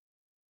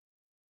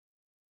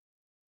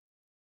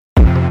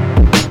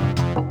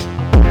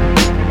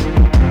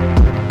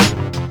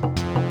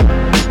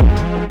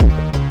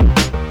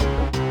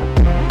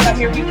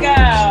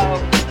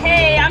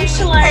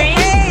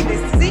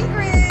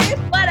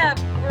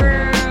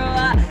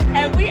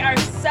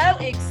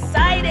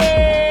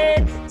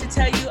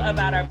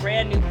our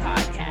brand new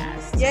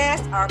podcast. Yes,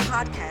 our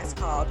podcast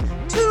called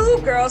Two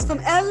Girls from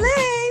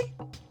LA.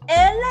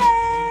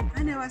 LA.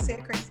 I know I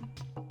said crazy.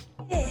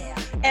 Yeah.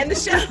 And the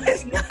show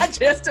is not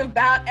just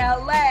about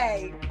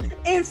LA.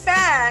 In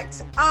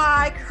fact,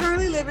 I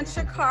currently live in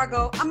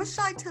Chicago. I'm a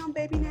Chi-Town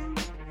baby now.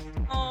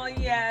 Oh,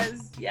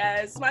 yes.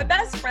 My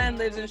best friend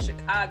lives in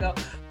Chicago,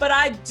 but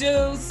I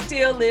do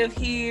still live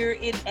here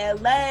in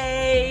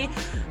LA.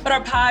 But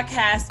our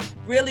podcast,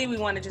 really, we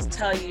want to just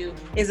tell you,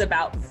 is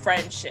about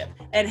friendship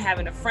and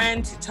having a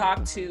friend to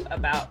talk to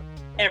about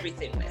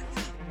everything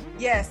with.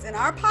 Yes, and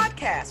our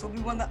podcast will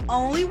be one of the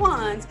only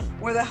ones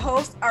where the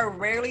hosts are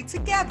rarely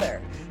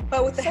together.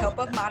 But with the help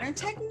of modern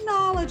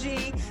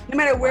technology, no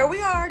matter where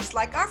we are, just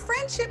like our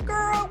friendship,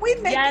 girl, we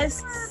make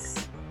it work.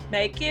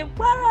 Make it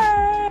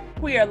work.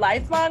 We are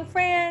lifelong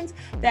friends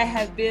that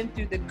have been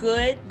through the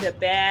good, the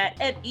bad,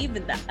 and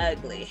even the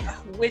ugly,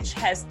 which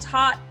has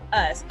taught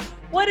us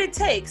what it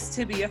takes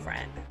to be a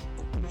friend.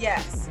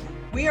 Yes,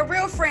 we are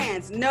real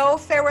friends. No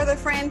fair weather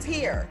friends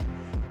here.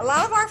 A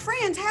lot of our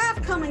friends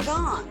have come and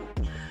gone.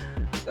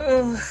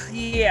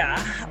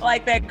 Yeah,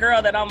 like that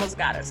girl that almost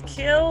got us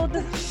killed.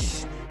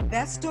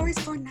 That story's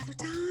for another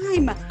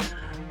time.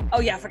 Oh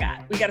yeah, I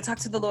forgot. We got to talk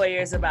to the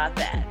lawyers about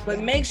that. But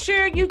make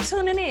sure you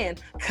tuning in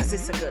because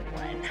it's a good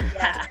one.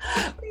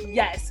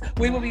 Yes,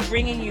 we will be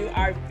bringing you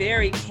our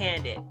very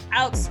candid,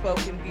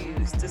 outspoken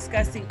views,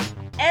 discussing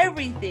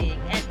everything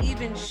and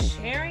even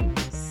sharing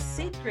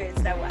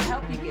secrets that will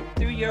help you get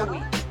through your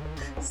week.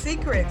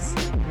 Secrets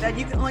that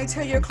you can only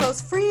tell your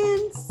close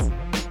friends.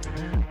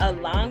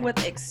 Along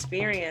with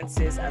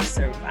experiences of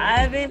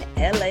surviving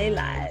LA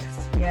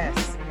life.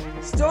 Yes.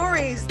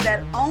 Stories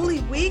that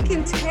only we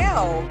can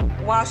tell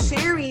while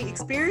sharing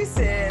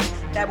experiences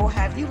that will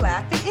have you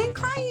laughing and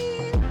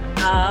crying.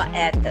 All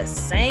at the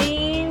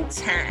same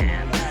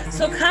time.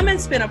 So come and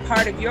spend a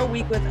part of your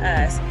week with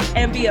us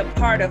and be a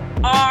part of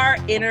our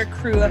inner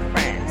crew of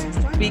friends.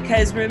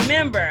 Because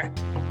remember,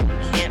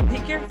 you can't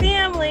pick your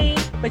family,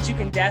 but you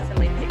can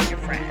definitely pick your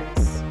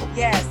friends.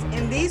 Yes,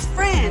 and these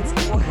friends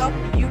will help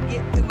you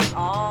get through it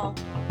all.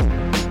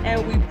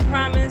 And we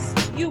promise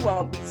you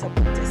won't be so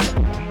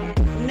disappointed.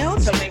 No,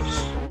 so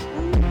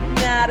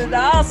not at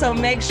all. So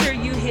make sure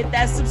you hit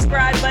that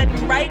subscribe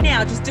button right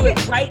now. Just do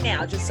it right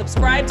now. Just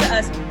subscribe to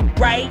us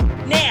right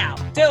now.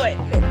 Do it.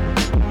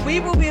 We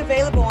will be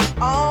available on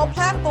all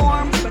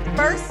platforms, but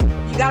first,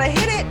 you gotta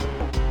hit it.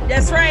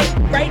 That's right.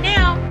 Right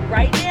now.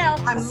 Right now.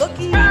 I'm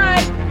looking.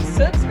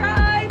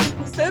 Subscribe.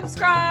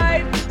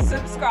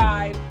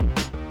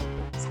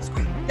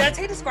 Did I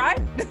say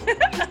describe?